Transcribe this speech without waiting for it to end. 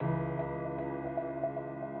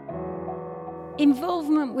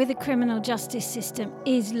Involvement with the criminal justice system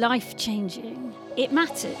is life-changing. It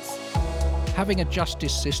matters. Having a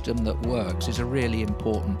justice system that works is a really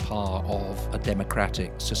important part of a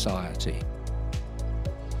democratic society.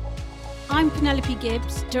 I'm Penelope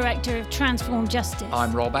Gibbs, Director of Transform Justice.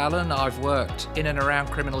 I'm Rob Allen. I've worked in and around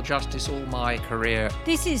criminal justice all my career.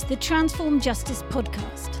 This is the Transform Justice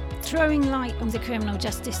podcast, throwing light on the criminal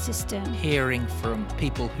justice system. Hearing from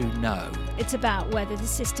people who know. It's about whether the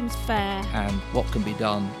system's fair and what can be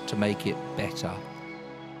done to make it better.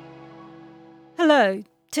 Hello.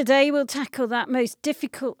 Today we'll tackle that most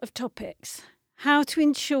difficult of topics: how to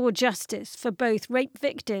ensure justice for both rape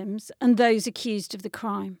victims and those accused of the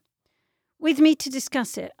crime. With me to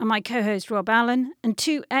discuss it are my co-host Rob Allen and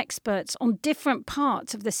two experts on different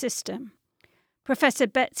parts of the system. Professor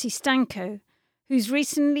Betsy Stanko, who's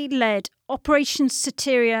recently led Operation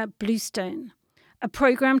Soteria Bluestone, a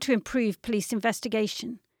programme to improve police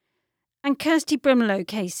investigation, and Kirsty Brimlow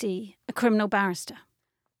KC, a criminal barrister.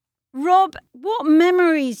 Rob, what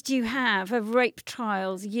memories do you have of rape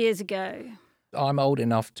trials years ago? I'm old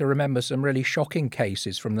enough to remember some really shocking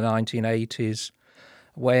cases from the 1980s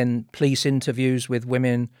when police interviews with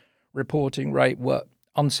women reporting rape were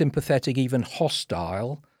unsympathetic, even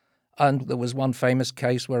hostile. And there was one famous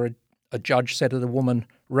case where a judge said that a woman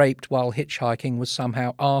raped while hitchhiking was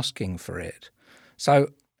somehow asking for it. So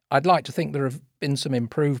I'd like to think there have been some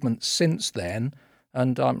improvements since then,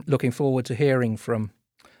 and I'm looking forward to hearing from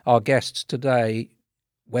our guests today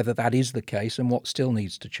whether that is the case and what still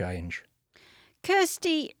needs to change.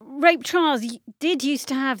 Kirsty, rape trials did used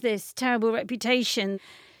to have this terrible reputation.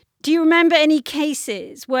 Do you remember any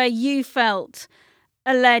cases where you felt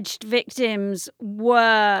alleged victims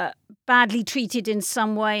were badly treated in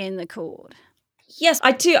some way in the court? Yes,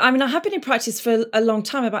 I do. I mean, I have been in practice for a long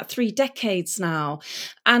time, about 3 decades now.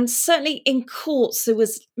 And certainly in courts, there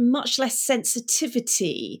was much less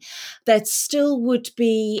sensitivity. There still would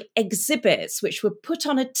be exhibits which were put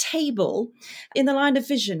on a table in the line of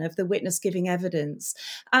vision of the witness giving evidence.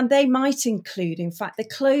 And they might include, in fact, the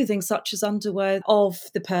clothing, such as underwear of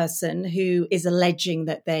the person who is alleging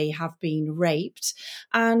that they have been raped.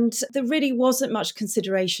 And there really wasn't much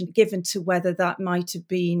consideration given to whether that might have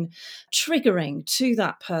been triggering to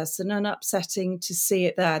that person and upsetting to see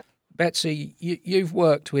it there. Betsy, you've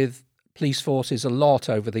worked with police forces a lot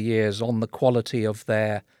over the years on the quality of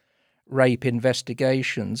their rape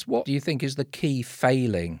investigations. What do you think is the key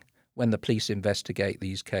failing when the police investigate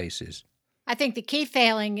these cases? I think the key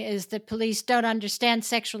failing is that police don't understand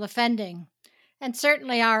sexual offending. And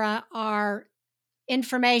certainly our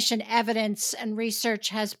information, evidence, and research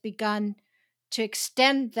has begun to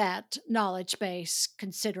extend that knowledge base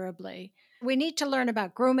considerably. We need to learn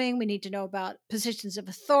about grooming. We need to know about positions of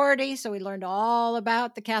authority. So we learned all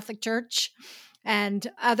about the Catholic Church and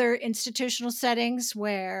other institutional settings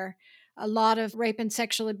where a lot of rape and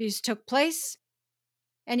sexual abuse took place.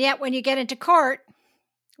 And yet when you get into court,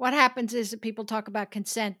 what happens is that people talk about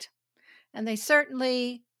consent. And they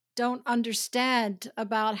certainly don't understand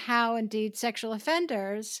about how indeed sexual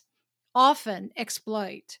offenders often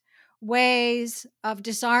exploit ways of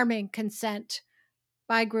disarming consent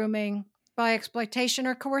by grooming, by exploitation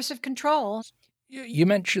or coercive control. You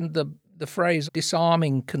mentioned the phrase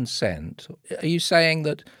disarming consent. Are you saying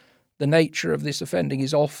that the nature of this offending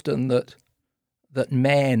is often that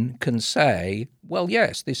men can say, well,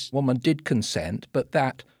 yes, this woman did consent, but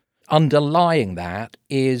that underlying that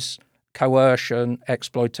is coercion,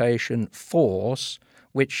 exploitation, force,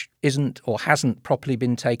 which isn't or hasn't properly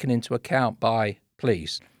been taken into account by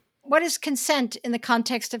police? What is consent in the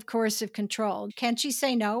context of coercive control? Can she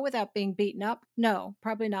say no without being beaten up? No,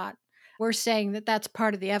 probably not. We're saying that that's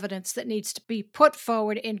part of the evidence that needs to be put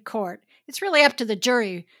forward in court. It's really up to the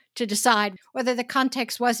jury to decide whether the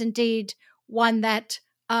context was indeed one that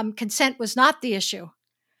consent was not the issue,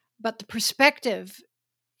 but the perspective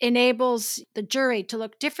enables the jury to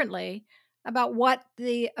look differently about what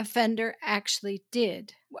the offender actually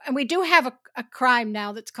did. And we do have a crime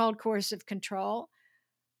now that's called coercive control.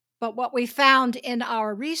 But what we found in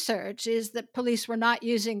our research is that police were not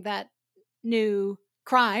using that new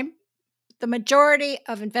crime. The majority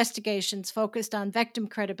of investigations focused on victim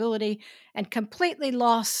credibility and completely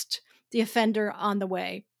lost the offender on the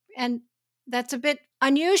way. And that's a bit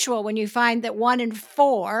unusual when you find that 1 in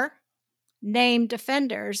 4 named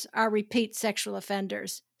offenders are repeat sexual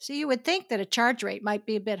offenders. So you would think that a charge rate might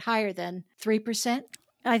be a bit higher than 3%.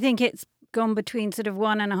 I think it's gone between sort of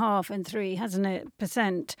 1.5 and 3, hasn't it,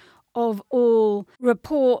 % of all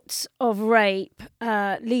reports of rape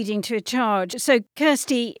leading to a charge. So,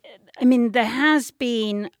 Kirsty, I mean, there has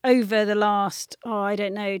been over the last,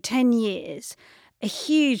 10 years, a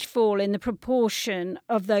huge fall in the proportion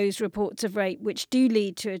of those reports of rape which do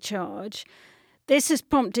lead to a charge. This has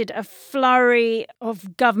prompted a flurry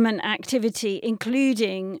of government activity,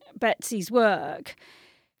 including Betsy's work.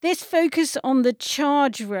 This focus on the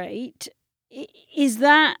charge rate, is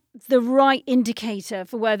that the right indicator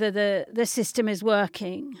for whether the system is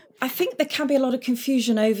working? I think there can be a lot of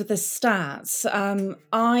confusion over the stats.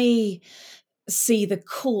 I see the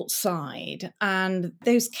court side, and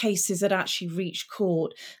those cases that actually reach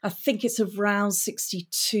court, I think it's around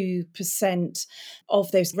 62%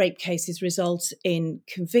 of those rape cases result in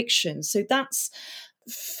conviction. So that's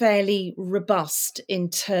fairly robust in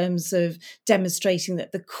terms of demonstrating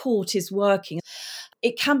that the court is working.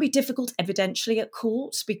 It can be difficult evidentially at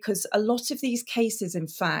court because a lot of these cases, in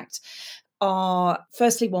fact, are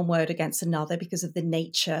firstly one word against another because of the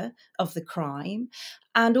nature of the crime.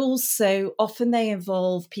 And also, often they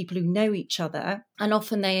involve people who know each other, and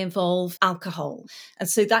often they involve alcohol. And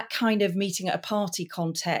so that kind of meeting at a party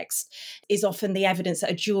context is often the evidence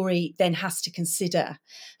that a jury then has to consider.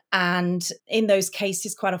 And in those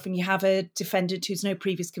cases, quite often you have a defendant who's no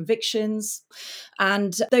previous convictions.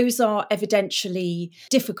 And those are evidentially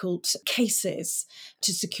difficult cases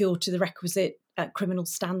to secure to the requisite criminal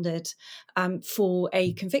standard for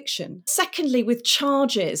a conviction. Secondly, with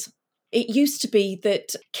charges, it used to be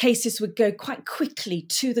that cases would go quite quickly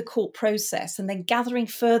to the court process, and then gathering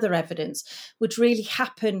further evidence would really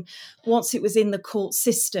happen once it was in the court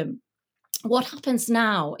system. What happens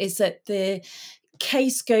now is that the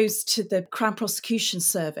case goes to the Crown Prosecution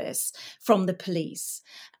Service from the police,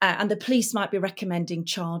 and the police might be recommending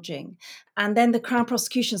charging. And then the Crown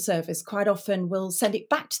Prosecution Service quite often will send it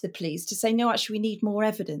back to the police to say, no, actually, we need more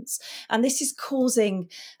evidence. And this is causing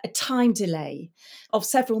a time delay of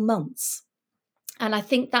several months. And I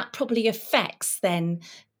think that probably affects then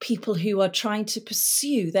people who are trying to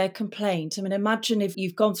pursue their complaint. I mean, imagine if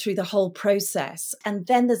you've gone through the whole process and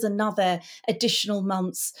then there's another additional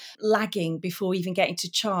months lagging before even getting to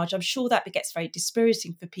charge. I'm sure that gets very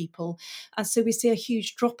dispiriting for people. And so we see a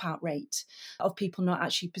huge dropout rate of people not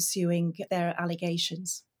actually pursuing their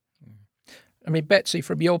allegations. I mean, Betsy,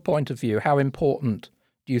 from your point of view, how important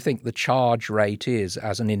do you think the charge rate is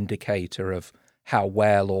as an indicator of how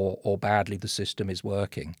well or badly the system is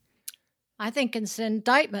working? I think it's an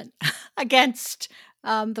indictment against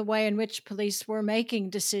the way in which police were making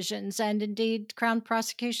decisions, and indeed Crown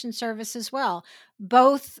Prosecution Service as well.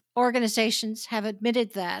 Both organizations have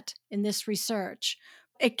admitted that in this research.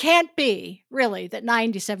 It can't be, really, that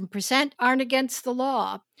 97% aren't against the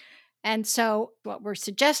law. And so what we're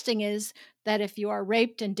suggesting is that if you are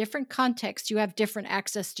raped in different contexts, you have different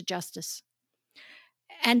access to justice.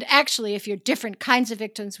 And actually, if you're different kinds of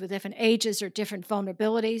victims with different ages or different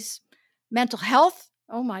vulnerabilities, mental health,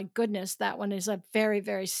 oh my goodness, that one is a very,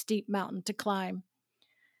 very steep mountain to climb.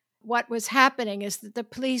 What was happening is that the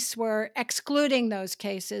police were excluding those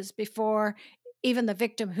cases before even the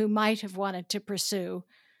victim who might have wanted to pursue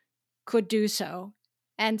could do so.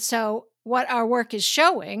 And so what our work is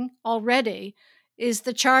showing already is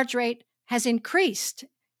the charge rate has increased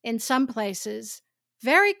in some places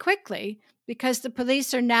very quickly because the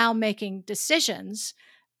police are now making decisions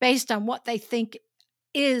based on what they think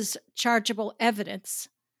is chargeable evidence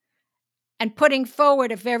and putting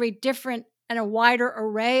forward a very different and a wider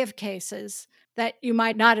array of cases that you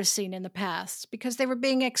might not have seen in the past because they were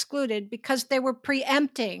being excluded because they were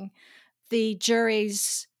preempting the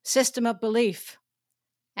jury's system of belief.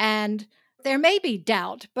 And there may be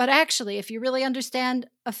doubt, but actually, if you really understand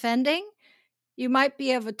offending, you might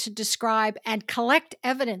be able to describe and collect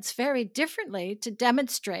evidence very differently to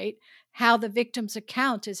demonstrate how the victim's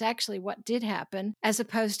account is actually what did happen, as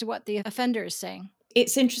opposed to what the offender is saying.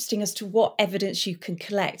 It's interesting as to what evidence you can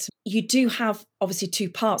collect. You do have obviously two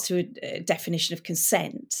parts to a definition of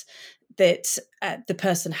consent, that the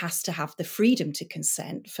person has to have the freedom to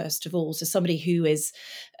consent, first of all. So somebody who is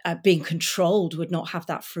being controlled would not have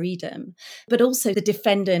that freedom. But also the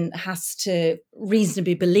defendant has to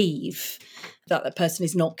reasonably believe that the person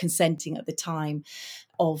is not consenting at the time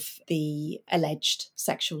of the alleged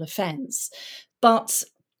sexual offence. But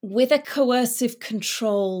with a coercive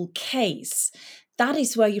control case, that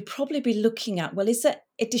is where you'd probably be looking at, well, is there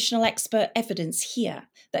additional expert evidence here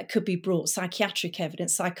that could be brought, psychiatric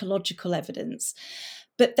evidence, psychological evidence?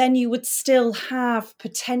 But then you would still have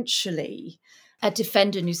potentially a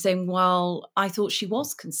defendant who's saying, well, I thought she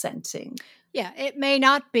was consenting. Yeah, it may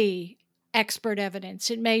not be expert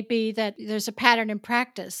evidence. It may be that there's a pattern in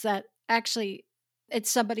practice that actually it's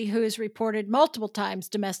somebody who has reported multiple times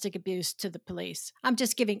domestic abuse to the police. I'm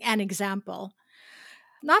just giving an example.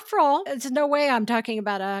 Not for all. There's no way I'm talking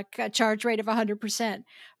about a charge rate of 100%,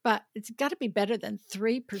 but it's got to be better than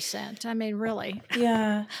 3%. I mean, really.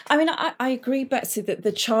 Yeah. I mean, I agree, Betsy, that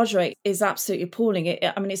the charge rate is absolutely appalling.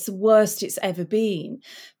 It's the worst it's ever been.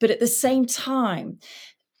 But at the same time,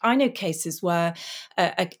 I know cases where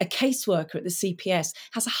a caseworker at the CPS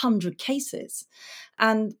has 100 cases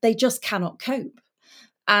and they just cannot cope.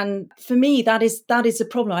 And for me, that is a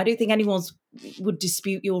problem. I don't think anyone would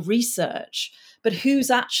dispute your research, but who's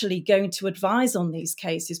actually going to advise on these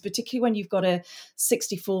cases, particularly when you've got a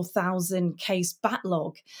 64,000 case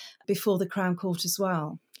backlog before the Crown Court as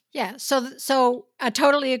well? Yeah, so I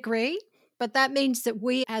totally agree, but that means that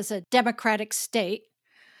we as a democratic state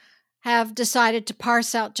have decided to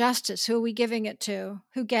parse out justice. Who are we giving it to?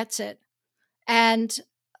 Who gets it? And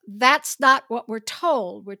that's not what we're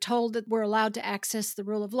told. We're told that we're allowed to access the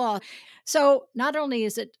rule of law. So not only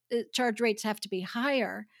is it charge rates have to be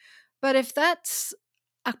higher, but if that's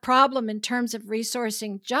a problem in terms of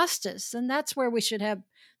resourcing justice, then that's where we should have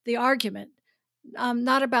the argument.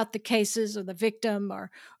 Not about the cases or the victim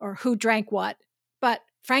or who drank what, but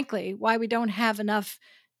frankly, why we don't have enough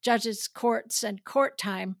judges, courts, and court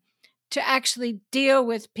time to actually deal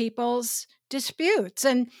with people's disputes.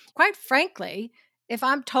 And quite frankly, if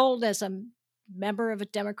I'm told as a member of a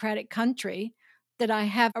democratic country that I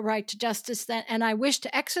have a right to justice and I wish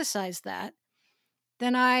to exercise that,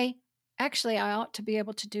 then I ought to be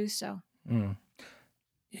able to do so. Mm.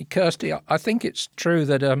 Kirsty, I think it's true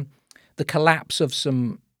that the collapse of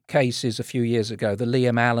some cases a few years ago, the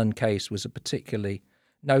Liam Allen case was a particularly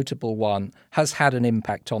notable one, has had an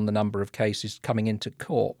impact on the number of cases coming into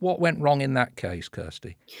court. What went wrong in that case,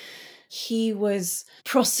 Kirsty? He was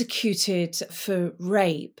prosecuted for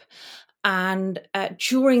rape. And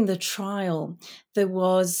during the trial, there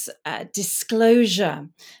was a disclosure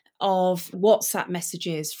of WhatsApp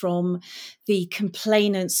messages from the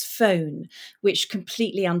complainant's phone, which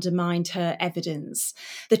completely undermined her evidence.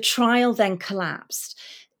 The trial then collapsed.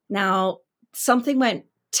 Now, something went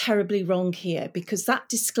terribly wrong here because that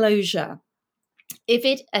disclosure, if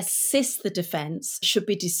it assists the defence, should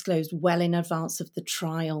be disclosed well in advance of the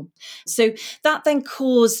trial. So that then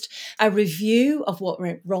caused a review of what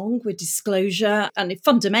went wrong with disclosure and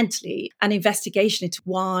fundamentally an investigation into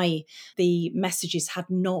why the messages had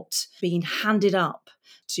not been handed up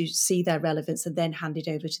to see their relevance and then handed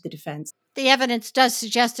over to the defence. The evidence does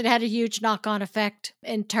suggest it had a huge knock-on effect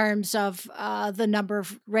in terms of the number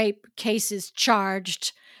of rape cases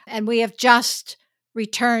charged. And we have just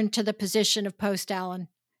returned to the position of post-Allen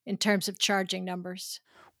in terms of charging numbers.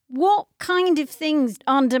 What kind of things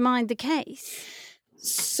undermined the case?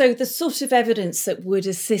 So the sort of evidence that would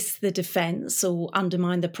assist the defence or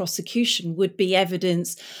undermine the prosecution would be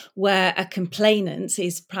evidence where a complainant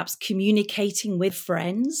is perhaps communicating with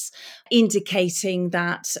friends, indicating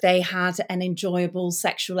that they had an enjoyable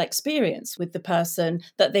sexual experience with the person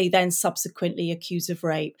that they then subsequently accuse of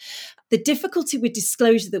rape. The difficulty with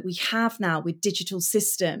disclosure that we have now with digital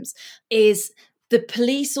systems is the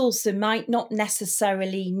police also might not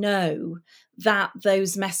necessarily know that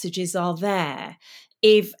those messages are there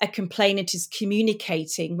if a complainant is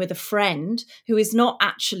communicating with a friend who is not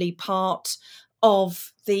actually part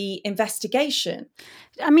of the investigation.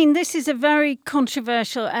 I mean, this is a very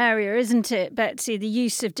controversial area, isn't it, Betsy? The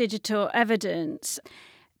use of digital evidence,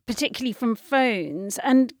 particularly from phones.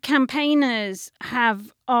 And campaigners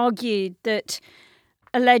have argued that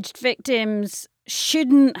alleged victims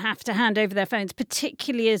shouldn't have to hand over their phones,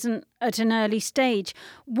 particularly at an early stage.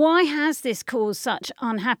 Why has this caused such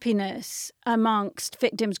unhappiness amongst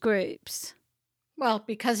victims' groups? Well,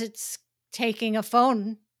 because it's taking a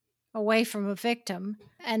phone away from a victim.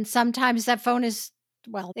 And sometimes that phone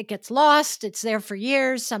it gets lost. It's there for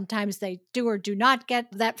years. Sometimes they do or do not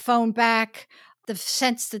get that phone back. The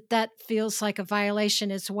sense that feels like a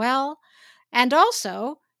violation as well. And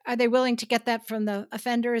also, are they willing to get that from the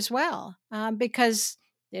offender as well? Because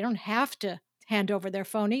they don't have to hand over their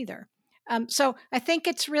phone either. So I think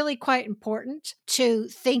it's really quite important to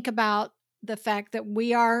think about the fact that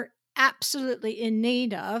we are absolutely in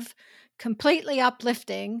need of completely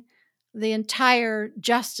uplifting the entire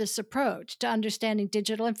justice approach to understanding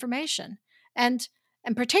digital information, and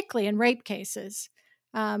particularly in rape cases,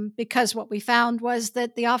 because what we found was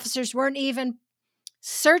that the officers weren't even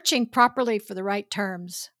searching properly for the right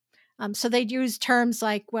terms. So they'd use terms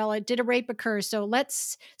like, well, did a rape occur? So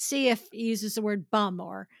let's see if he uses the word bum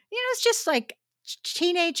or, it's just like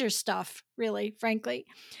teenager stuff, really, frankly.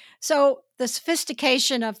 So the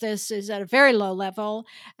sophistication of this is at a very low level,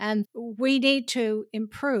 and we need to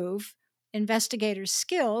improve investigators'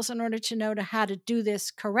 skills in order to know how to do this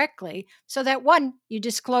correctly so that, one, you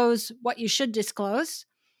disclose what you should disclose,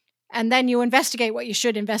 And then you investigate what you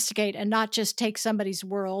should investigate and not just take somebody's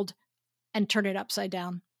world and turn it upside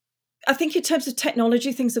down. I think in terms of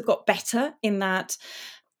technology, things have got better in that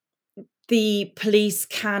the police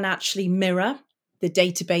can actually mirror the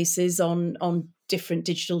databases on different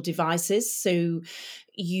digital devices. So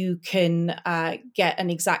you can get an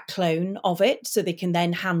exact clone of it, so they can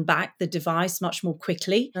then hand back the device much more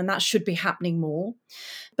quickly. And that should be happening more.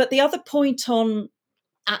 But the other point on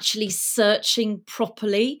actually searching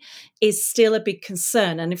properly is still a big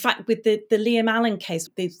concern. And in fact, with the Liam Allen case,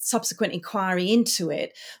 the subsequent inquiry into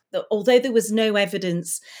it, although there was no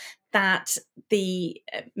evidence that the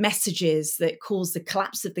messages that caused the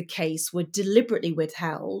collapse of the case were deliberately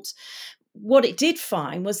withheld, what it did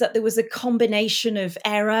find was that there was a combination of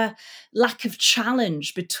error, lack of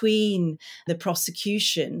challenge between the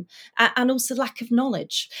prosecution, and also lack of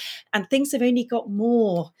knowledge. And things have only got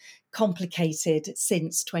more complicated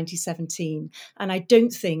since 2017. And I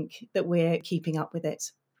don't think that we're keeping up with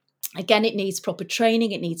it. Again, it needs proper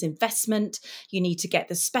training, it needs investment, you need to get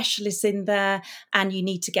the specialists in there, and you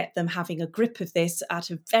need to get them having a grip of this at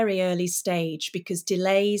a very early stage, because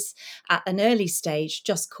delays at an early stage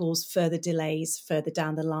just cause further delays further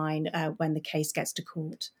down the line when the case gets to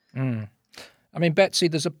court. I mean, Betsy,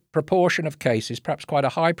 there's a proportion of cases, perhaps quite a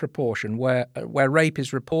high proportion, where rape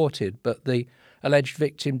is reported, but the alleged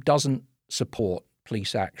victim doesn't support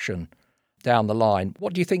police action down the line.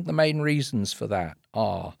 What do you think the main reasons for that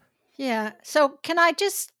are? Yeah. So can I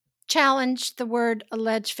just challenge the word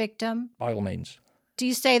alleged victim? By all means. Do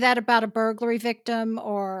you say that about a burglary victim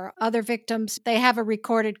or other victims? They have a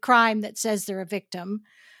recorded crime that says they're a victim.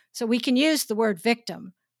 So we can use the word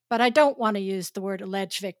victim, but I don't want to use the word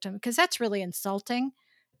alleged victim because that's really insulting.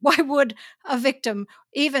 Why would a victim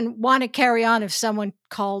even want to carry on if someone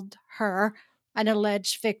called her an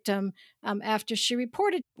alleged victim after she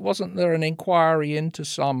reported? Wasn't there an inquiry into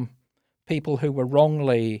some people who were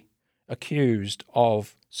wrongly accused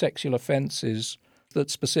of sexual offences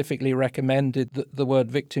that specifically recommended that the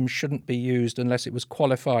word victim shouldn't be used unless it was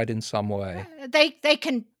qualified in some way? They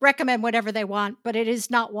can recommend whatever they want, but it is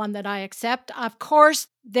not one that I accept. Of course,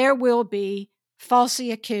 there will be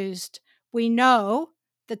falsely accused. We know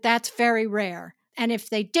that that's very rare. And if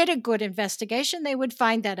they did a good investigation, they would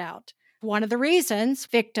find that out. One of the reasons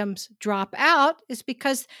victims drop out is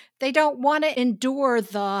because they don't want to endure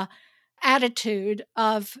the attitude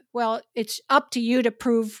of, well, it's up to you to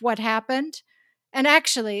prove what happened. And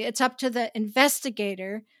actually, it's up to the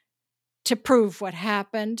investigator to prove what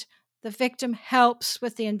happened. The victim helps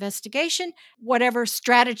with the investigation, whatever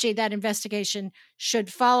strategy that investigation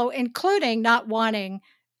should follow, including not wanting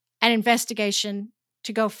an investigation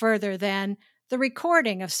to go further than the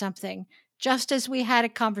recording of something. Just as we had a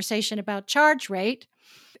conversation about charge rate,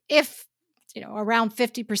 if around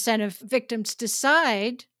 50% of victims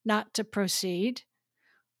decide not to proceed,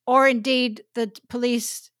 or indeed the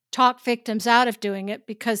police talk victims out of doing it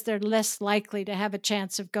because they're less likely to have a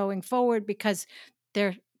chance of going forward because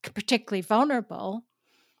they're particularly vulnerable,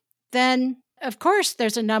 then of course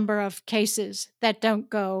there's a number of cases that don't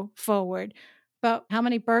go forward. But how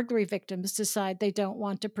many burglary victims decide they don't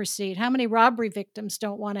want to proceed? How many robbery victims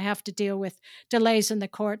don't want to have to deal with delays in the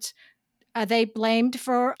courts? Are they blamed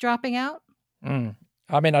for dropping out?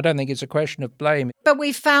 I mean, I don't think it's a question of blame. But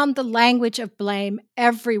we found the language of blame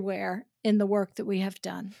everywhere in the work that we have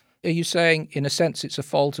done. Are you saying, in a sense, it's a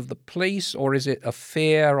fault of the police, or is it a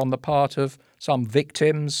fear on the part of some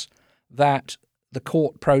victims that the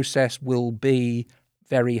court process will be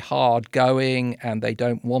very hard going and they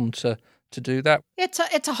don't want to do that?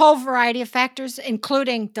 It's a whole variety of factors,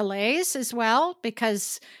 including delays as well,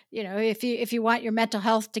 because if you want your mental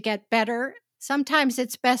health to get better, sometimes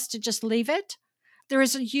it's best to just leave it. There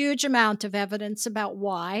is a huge amount of evidence about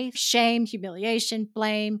why: shame, humiliation,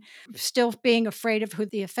 blame, still being afraid of who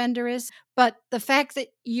the offender is. But the fact that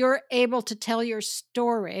you're able to tell your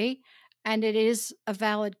story and it is a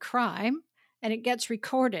valid crime and it gets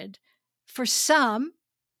recorded for some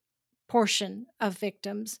portion of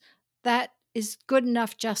victims, that is good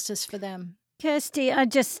enough justice for them. Kirsty, I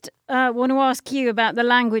just want to ask you about the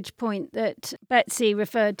language point that Betsy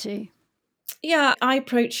referred to. Yeah, I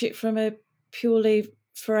approach it from a purely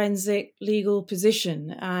forensic legal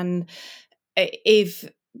position. And if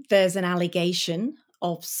there's an allegation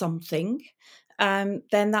of something, then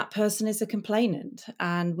that person is a complainant.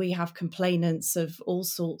 And we have complainants of all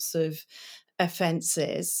sorts of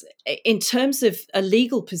offences. In terms of a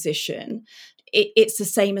legal position, it's the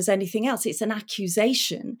same as anything else. It's an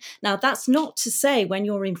accusation. Now, that's not to say when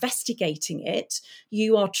you're investigating it,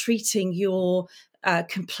 you are treating your a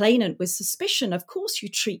complainant with suspicion, of course you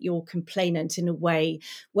treat your complainant in a way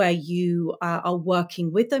where you are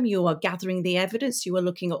working with them, you are gathering the evidence, you are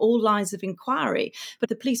looking at all lines of inquiry. But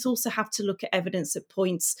the police also have to look at evidence that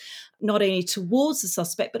points not only towards the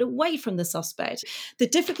suspect, but away from the suspect. The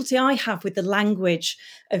difficulty I have with the language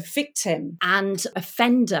of victim and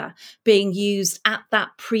offender being used at that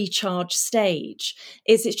pre-charge stage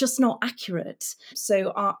is it's just not accurate.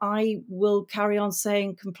 So I will carry on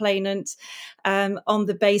saying complainant on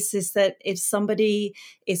the basis that if somebody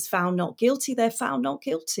is found not guilty, they're found not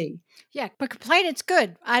guilty. Yeah, but complainant's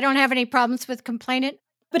good. I don't have any problems with complainant.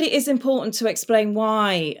 But it is important to explain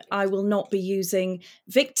why I will not be using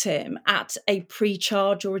victim at a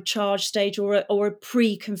pre-charge or a charge stage or a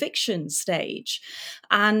pre-conviction stage.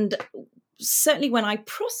 And certainly when I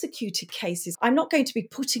prosecuted cases, I'm not going to be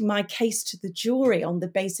putting my case to the jury on the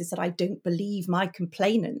basis that I don't believe my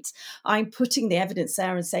complainant. I'm putting the evidence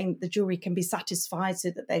there and saying that the jury can be satisfied so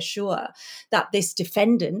that they're sure that this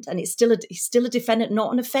defendant, and he's still a defendant,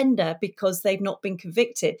 not an offender, because they've not been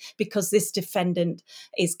convicted, because this defendant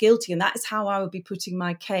is guilty. And that is how I would be putting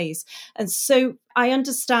my case. And so I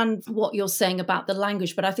understand what you're saying about the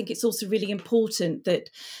language, but I think it's also really important that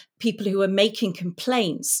people who are making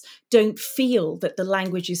complaints don't feel that the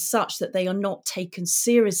language is such that they are not taken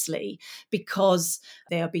seriously because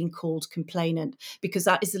they are being called complainant, because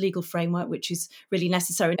that is the legal framework which is really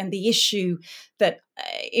necessary. And the issue that,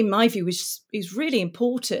 in my view, is really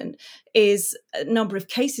important is a number of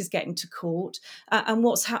cases getting to court and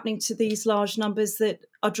what's happening to these large numbers that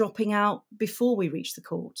are dropping out before we reach the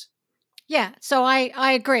court. Yeah, so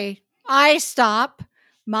I agree. I stop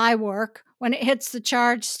my work when it hits the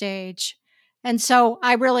charge stage. And so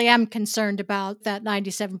I really am concerned about that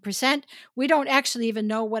 97%. We don't actually even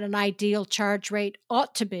know what an ideal charge rate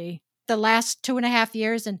ought to be. The last 2.5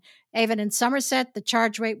 years, and even in Somerset, the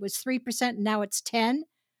charge rate was 3%, and now it's 10%.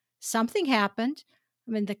 Something happened.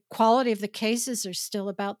 I mean, the quality of the cases are still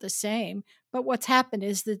about the same. But what's happened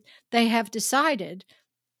is that they have decided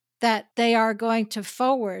that they are going to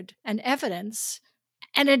forward an evidence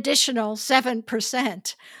an additional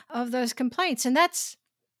 7% of those complaints. And that's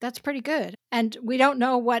pretty good. And we don't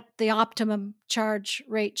know what the optimum charge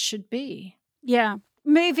rate should be. Yeah.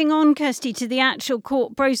 Moving on, Kirsty, to the actual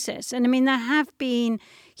court process. And I mean, there have been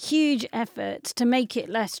huge efforts to make it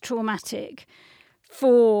less traumatic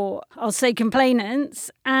for, I'll say, complainants.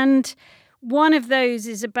 And one of those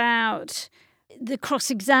is about the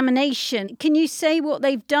cross-examination. Can you say what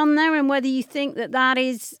they've done there and whether you think that that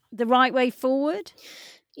is the right way forward?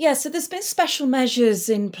 Yeah, so there's been special measures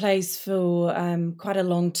in place for quite a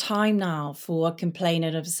long time now for a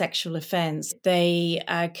complainant of a sexual offence. They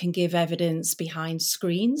can give evidence behind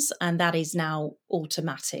screens, and that is now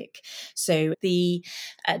automatic. So the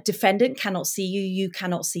defendant cannot see you, you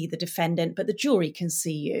cannot see the defendant, but the jury can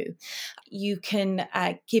see you. You can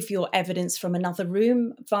give your evidence from another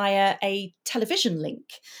room via a television link.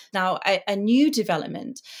 Now, a new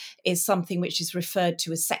development is something which is referred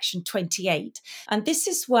to as Section 28. And this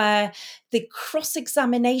is where the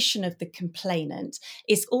cross-examination of the complainant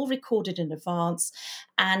is all recorded in advance.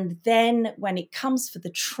 And then when it comes for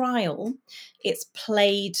the trial, it's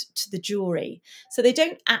played to the jury. So they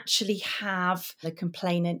don't actually have the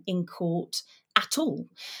complainant in court at all.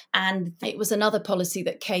 And it was another policy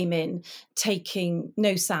that came in, taking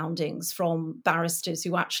no soundings from barristers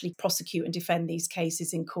who actually prosecute and defend these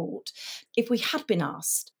cases in court. If we had been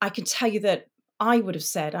asked, I can tell you that I would have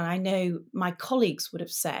said, and I know my colleagues would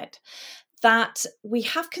have said, that we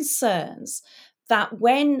have concerns that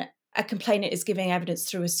when a complainant is giving evidence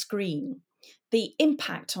through a screen, the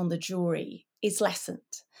impact on the jury is lessened.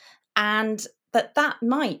 And that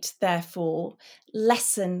might, therefore,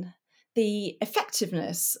 lessen the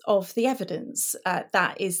effectiveness of the evidence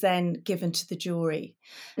that is then given to the jury.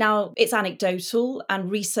 Now, it's anecdotal,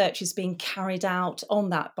 and research is being carried out on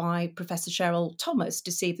that by Professor Cheryl Thomas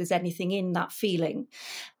to see if there's anything in that feeling.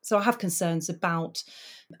 So I have concerns about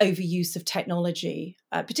overuse of technology,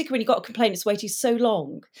 particularly when you've got a complainant that's waiting so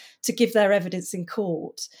long to give their evidence in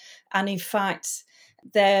court. And in fact,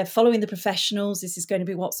 they're following the professionals. This is going to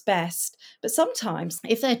be what's best. But sometimes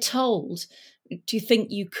if they're told, do you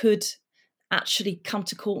think you could actually come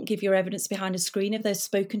to court and give your evidence behind a screen if they're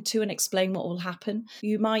spoken to and explain what will happen?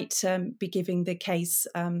 You might be giving the case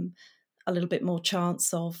a little bit more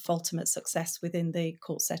chance of ultimate success within the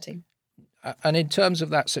court setting. And in terms of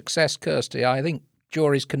that success, Kirsty, I think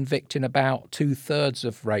juries convict in about 2/3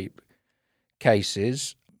 of rape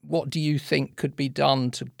cases. What do you think could be done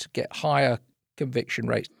to get higher conviction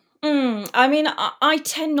rates? I mean, I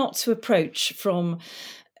tend not to approach from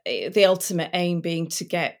the ultimate aim being to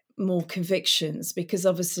get more convictions, because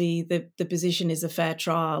obviously the position is a fair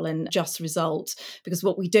trial and just result, because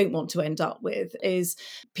what we don't want to end up with is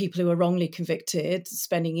people who are wrongly convicted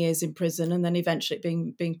spending years in prison and then eventually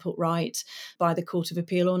being put right by the Court of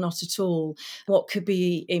Appeal or not at all. What could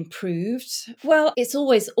be improved? Well, it's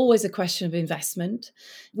always a question of investment.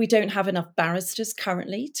 We don't have enough barristers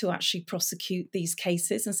currently to actually prosecute these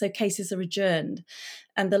cases, and so cases are adjourned.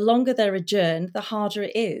 And the longer they're adjourned, the harder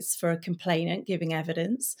it is for a complainant giving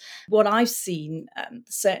evidence. What I've seen,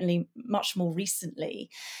 certainly much more recently,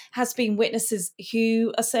 has been witnesses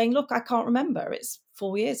who are saying, look, I can't remember, it's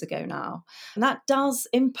 4 years ago now. And that does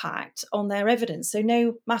impact on their evidence. So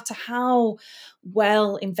no matter how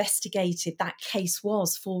well investigated that case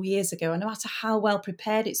was 4 years ago, and no matter how well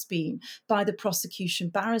prepared it's been by the prosecution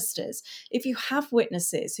barristers, if you have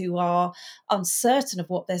witnesses who are uncertain of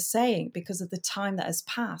what they're saying because of the time that has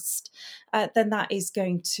passed, then that is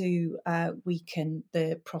going to weaken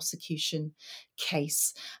the prosecution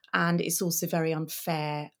case. And it's also very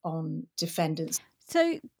unfair on defendants.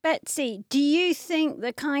 So, Betsy, do you think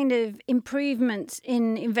the kind of improvements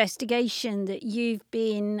in investigation that you've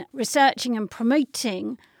been researching and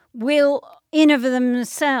promoting will, in of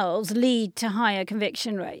themselves, lead to higher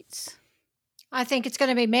conviction rates? I think it's going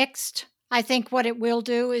to be mixed. I think what it will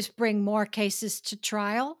do is bring more cases to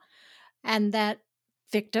trial, and that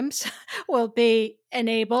victims will be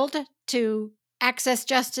enabled to access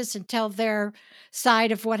justice and tell their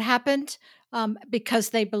side of what happened, because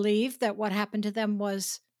they believe that what happened to them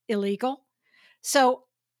was illegal. So,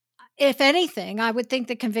 if anything, I would think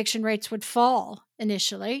the conviction rates would fall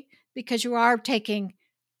initially, because you are taking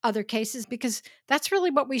other cases, because that's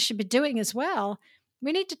really what we should be doing as well.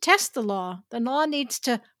 We need to test the law. The law needs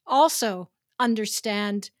to also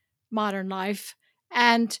understand modern life.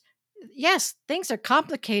 And yes, things are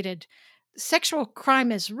complicated. Sexual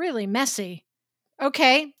crime is really messy.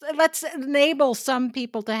 Okay, let's enable some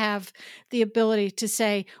people to have the ability to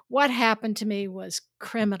say, what happened to me was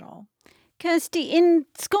criminal. Kirsty, in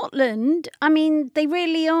Scotland, I mean, they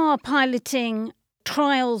really are piloting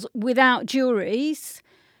trials without juries,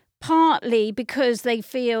 partly because they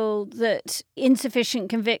feel that insufficient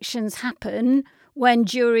convictions happen when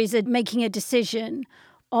juries are making a decision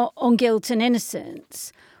on guilt and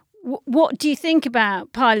innocence. What do you think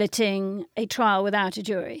about piloting a trial without a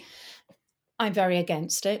jury? I'm very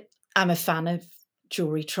against it. I'm a fan of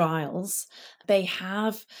jury trials. They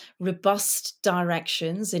have robust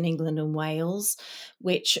directions in England and Wales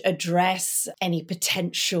which address any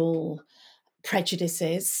potential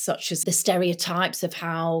prejudices, such as the stereotypes of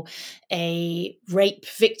how a rape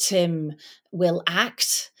victim will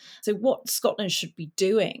act. So what Scotland should be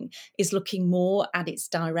doing is looking more at its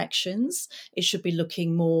directions. It should be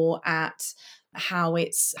looking more at how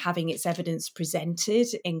it's having its evidence presented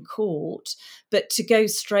in court, but to go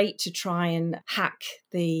straight to try and hack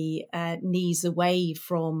the knees away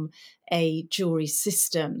from a jury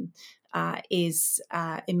system is,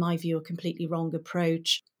 in my view, a completely wrong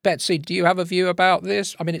approach. Betsy, do you have a view about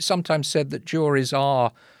this? I mean, it's sometimes said that juries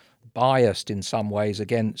are biased in some ways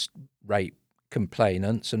against rape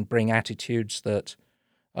complainants and bring attitudes that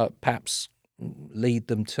perhaps lead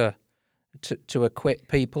them to acquit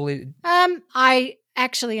people. I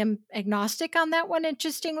actually am agnostic on that one,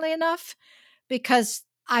 interestingly enough, because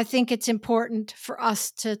I think it's important for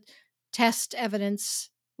us to test evidence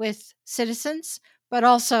with citizens, but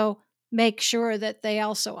also make sure that they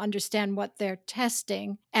also understand what they're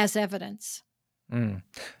testing as evidence.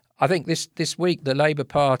 I think this week the Labour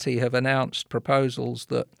Party have announced proposals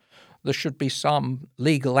that there should be some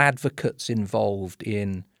legal advocates involved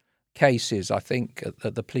in cases, I think,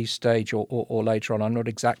 at the police stage or later on. I'm not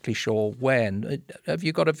exactly sure when. Have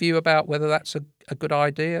you got a view about whether that's a good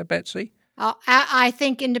idea, Betsy? I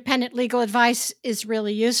think independent legal advice is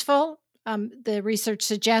really useful. The research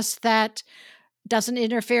suggests that doesn't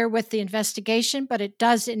interfere with the investigation, but it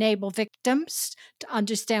does enable victims to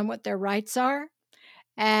understand what their rights are.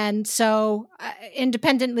 And so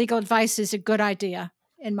independent legal advice is a good idea,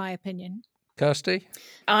 in my opinion. Kirsty?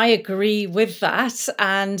 I agree with that.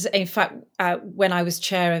 And in fact, when I was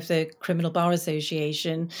chair of the Criminal Bar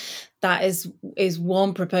Association, that is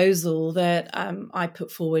one proposal that I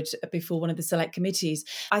put forward before one of the select committees.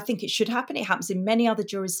 I think it should happen. It happens in many other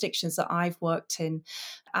jurisdictions that I've worked in,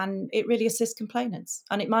 and it really assists complainants,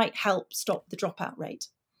 and it might help stop the dropout rate.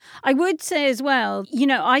 I would say as well,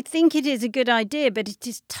 I think it is a good idea, but it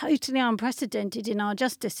is totally unprecedented in our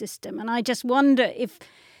justice system. And I just wonder if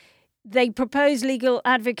they propose legal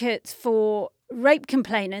advocates for rape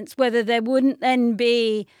complainants, whether there wouldn't then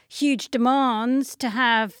be huge demands to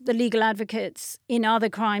have the legal advocates in other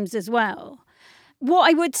crimes as well. What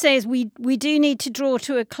I would say is we do need to draw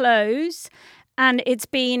to a close, and it's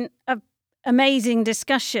been an amazing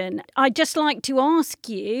discussion. I'd just like to ask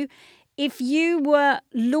you, if you were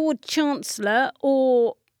Lord Chancellor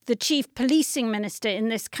or the Chief Policing Minister in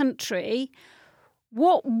this country,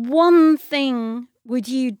 what one thing would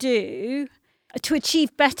you do to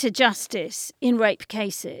achieve better justice in rape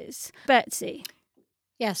cases? Betsy?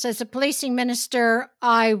 Yes, as a policing minister,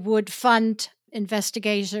 I would fund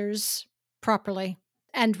investigators properly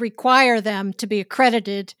and require them to be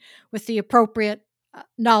accredited with the appropriate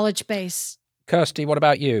knowledge base. Kirsty, what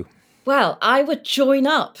about you? Well, I would join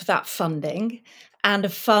up that funding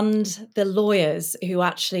and fund the lawyers who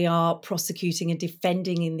actually are prosecuting and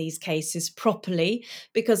defending in these cases properly,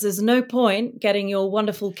 because there's no point getting your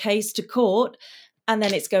wonderful case to court and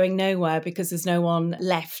then it's going nowhere because there's no one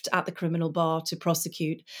left at the criminal bar to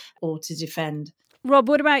prosecute or to defend. Rob,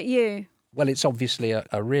 what about you? Well, it's obviously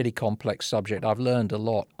a really complex subject. I've learned a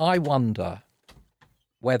lot. I wonder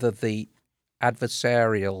whether the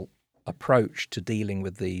adversarial approach to dealing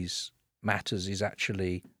with these matters is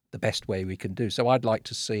actually the best way we can do. So I'd like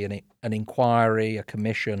to see an inquiry, a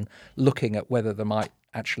commission, looking at whether there might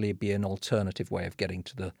actually be an alternative way of getting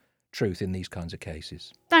to the truth in these kinds of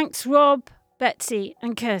cases. Thanks, Rob, Betsy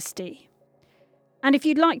and Kirsty. And if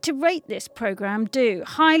you'd like to rate this programme, do.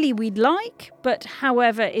 Highly we'd like, but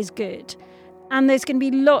however is good. And there's going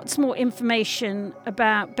to be lots more information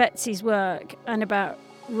about Betsy's work and about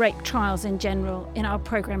rape trials in general in our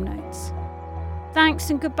programme notes.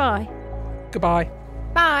 Thanks and goodbye. Goodbye.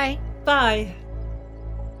 Bye. Bye.